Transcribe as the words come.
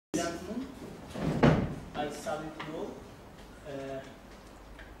salute you all.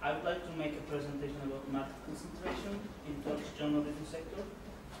 I would like to make a presentation about market concentration in Turkish journalism sector.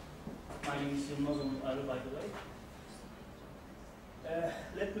 My name is Yilmaz Onur ARI, by the way.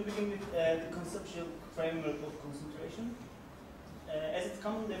 Let me begin with the conceptual framework of concentration. As its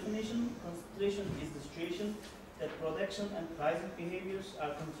common definition, concentration is the situation that production and pricing behaviors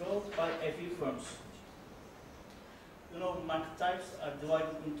are controlled by a few firms. You know, market types are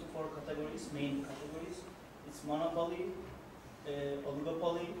divided into 4 categories, main categories. It's monopoly,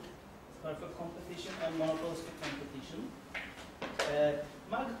 oligopoly, perfect competition, and monopolistic competition.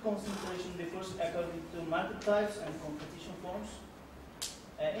 Market concentration differs according to market types and competition forms.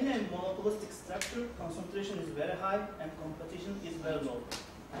 In a monopolistic structure, concentration is very high and competition is very low.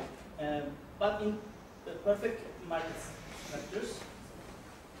 But in the perfect market structures,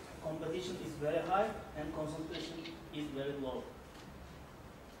 competition is very high and concentration is very low.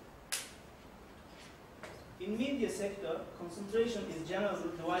 In media sector, concentration is generally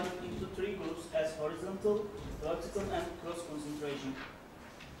divided into 3 groups as horizontal, vertical, and cross concentration.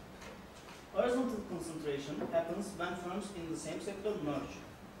 Horizontal concentration happens when firms in the same sector merge.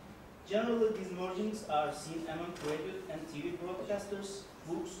 Generally, these mergings are seen among radio and TV broadcasters,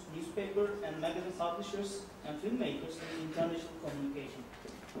 books, newspaper and magazine publishers, and filmmakers in international communication.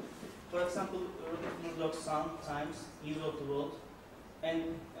 For example, Murdoch, Sun, Times, News of the World, and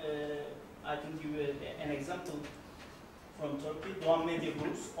I can give you an example from Turkey. Doğan Media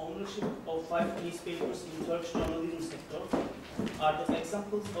Group's ownership of 5 newspapers in Turkish journalism sector are the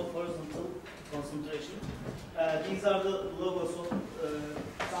examples of horizontal concentration. These are the logos of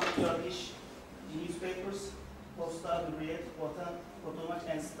some Turkish newspapers: Posta, Hürriyet, Vatan, Fotomaç,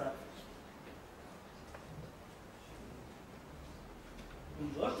 and Star.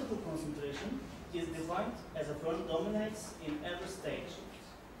 Vertical concentration is defined as a firm dominates in every stage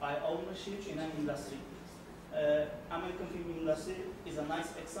by ownership in an industry. American film industry is a nice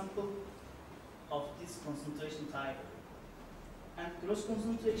example of this concentration type. And cross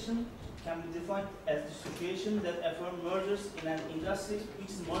concentration can be defined as the situation that a firm merges in an industry which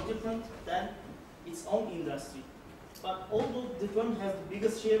is more different than its own industry. But although the firm has the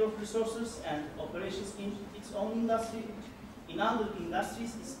biggest share of resources and operations in its own industry, in other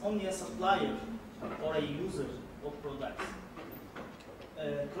industries it's only a supplier or a user of products.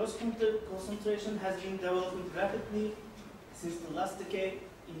 Cross concentration has been developing rapidly since the last decade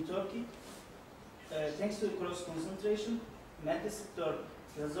in Turkey. Thanks to cross concentration, media sector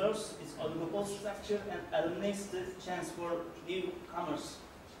preserves its oligopoly structure and eliminates the chance for newcomers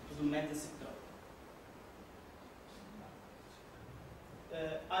to the media sector.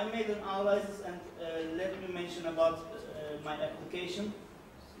 I made an analysis and let me mention about my application.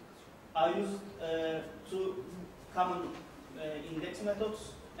 I used 2 common index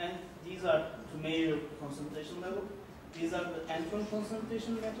methods, and these are to measure concentration level. These are the end-firm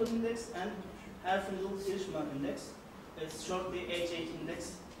concentration method index and Herfindahl-Hirschman index. It's shortly H8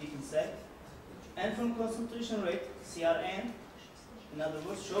 index, you can say. End-firm concentration rate, CRN, in other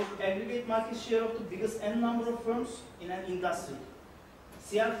words, shows aggregate market share of the biggest n number of firms in an industry.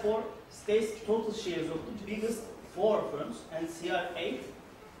 CR4 states total shares of the biggest 4 firms, and CR8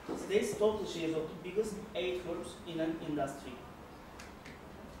 states total shares of the biggest 8 firms in an industry.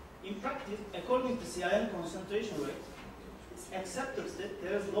 In practice, according to CRN concentration rate, it's accepted that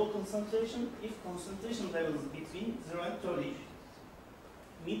there is low concentration if concentration level is between 0 and 30,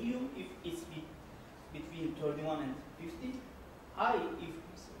 medium if it's between 31 and 50, high if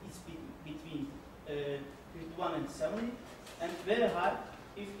it's between 51 and 70, and very high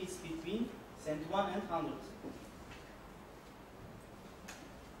if it's between 71 and 100.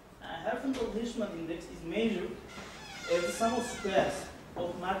 Herfindahl-Hirschman index is measured as the sum of squares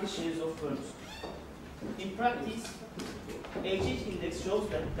of market shares of firms. In practice, H8 index shows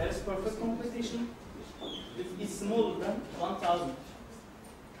that there is perfect competition if it's smaller than 1,000.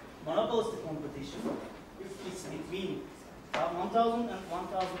 Monopolistic competition if it's between 1,000 and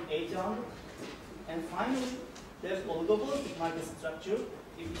 1,800. And finally, there's oligopolistic market structure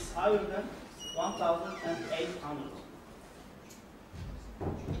if it's higher than 1,800.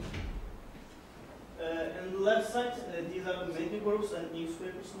 On the left side, these are the media groups and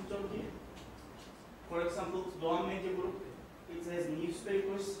newspapers in Turkey. For example, Doğan Media Group, it has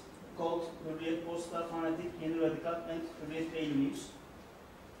newspapers called Hürriyet, Posta, Fanatik, Yeni Radikal, and Hürriyet Daily News.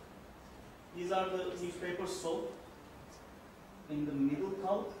 These are the newspapers sold in the middle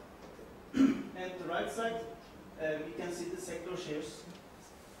column. And the right side, we can see the sector shares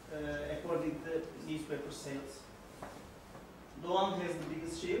according to the newspaper sales. Doğan has the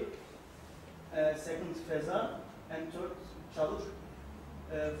biggest share, second Feza, and third Çalık,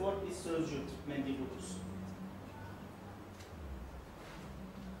 fourth is Sözcü media groups.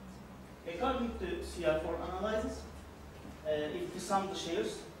 According to CR4 analysis, if we sum the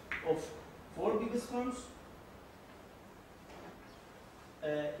shares of 4 biggest firms,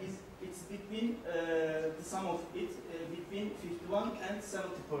 it's between the sum of it between 51 and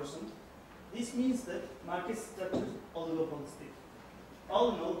 70%. This means that market structure is oligopolistic.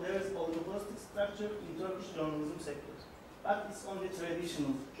 All in all, there is oligopolistic structure in Turkish journalism sector, but it's only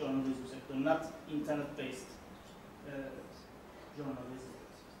traditional journalism sector, not internet-based journalism.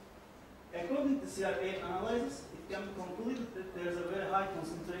 According to CRA analysis, it can be concluded that there is a very high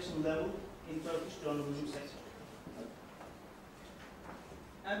concentration level in Turkish journalism sector.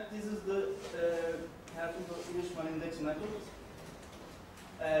 And this is the Titulescu index method.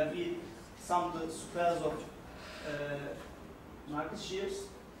 We sum the squares of market shares,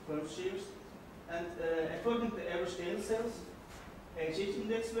 firm shares, and according to average daily sales, HH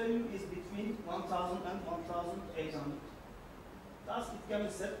index value is between 1,000 and 1,800. Thus, it can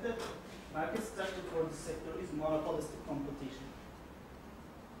be said that market structure for this sector is monopolistic competition.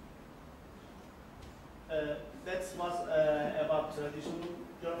 That was about traditional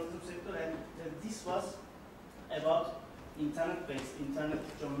journalism sector, and this was about internet-based,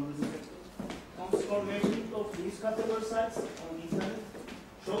 internet journalism sector. Transformation of news category sites on internet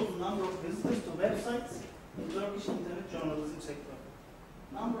shows the number of visitors to websites in Turkish internet journalism sector.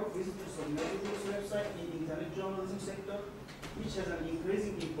 Number of visitors of Bayburt website in internet journalism sector, which has an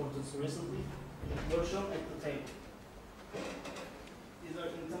increasing importance recently, were shown at the table. These are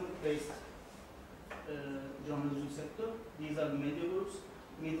internet-based journalism sector. These are media groups,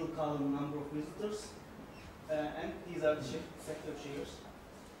 middle column number of visitors, and these are the sector shares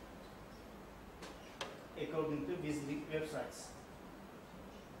according to visiting websites.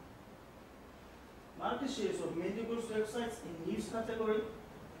 Market shares of media groups websites in news category,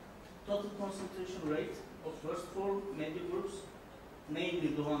 total concentration rate of first 4 media groups, namely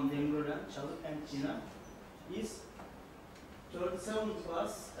Doğan, Demirören, Çalık, and Cina, is 37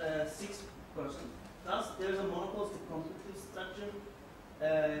 plus 6%. Thus, there is a monopolistic competitive structure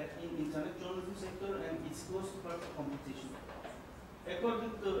in internet journalism sector, and it's close to perfect competition.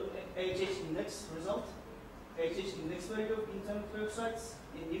 According to HH index result, HH index value of internet websites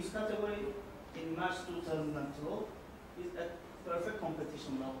in news category in March 2012 is at perfect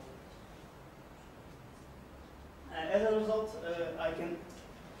competition level. As a result, I can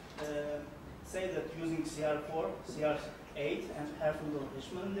say that using CR4, CR8, and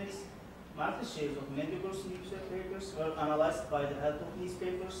Herfindahl-Hirschman index, market shares of media groups newspapers were analyzed by the help of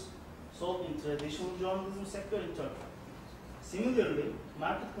newspapers sold in traditional journalism sector in Turkey. Similarly,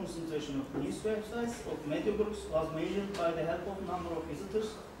 market concentration of news websites of media groups was measured by the help of number of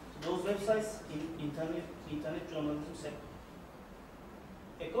visitors to those websites in internet journalism sector.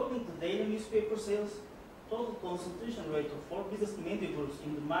 According to daily newspaper sales, total concentration rate of 4 biggest media groups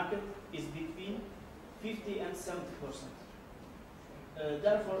in the market is between 50 and 70%.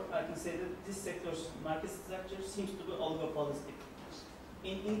 Therefore, I can say that this sector's market structure seems to be oligopolistic.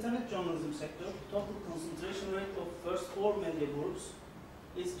 In internet journalism sector, total concentration rate of first 4 media groups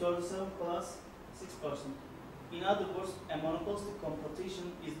is 37 plus 6%. In other words, a monopolistic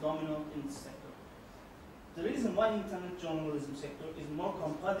competition is dominant in this sector. The reason why internet journalism sector is more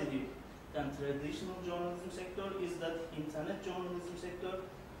competitive than traditional journalism sector is that internet journalism sector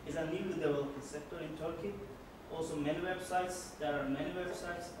is a newly developed sector in Turkey. Also, there are many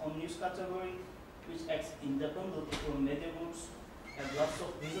websites on news category which act independently from media groups, have lots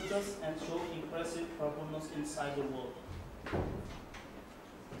of visitors, and show impressive performance inside the world.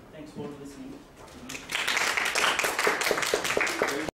 Thanks for listening.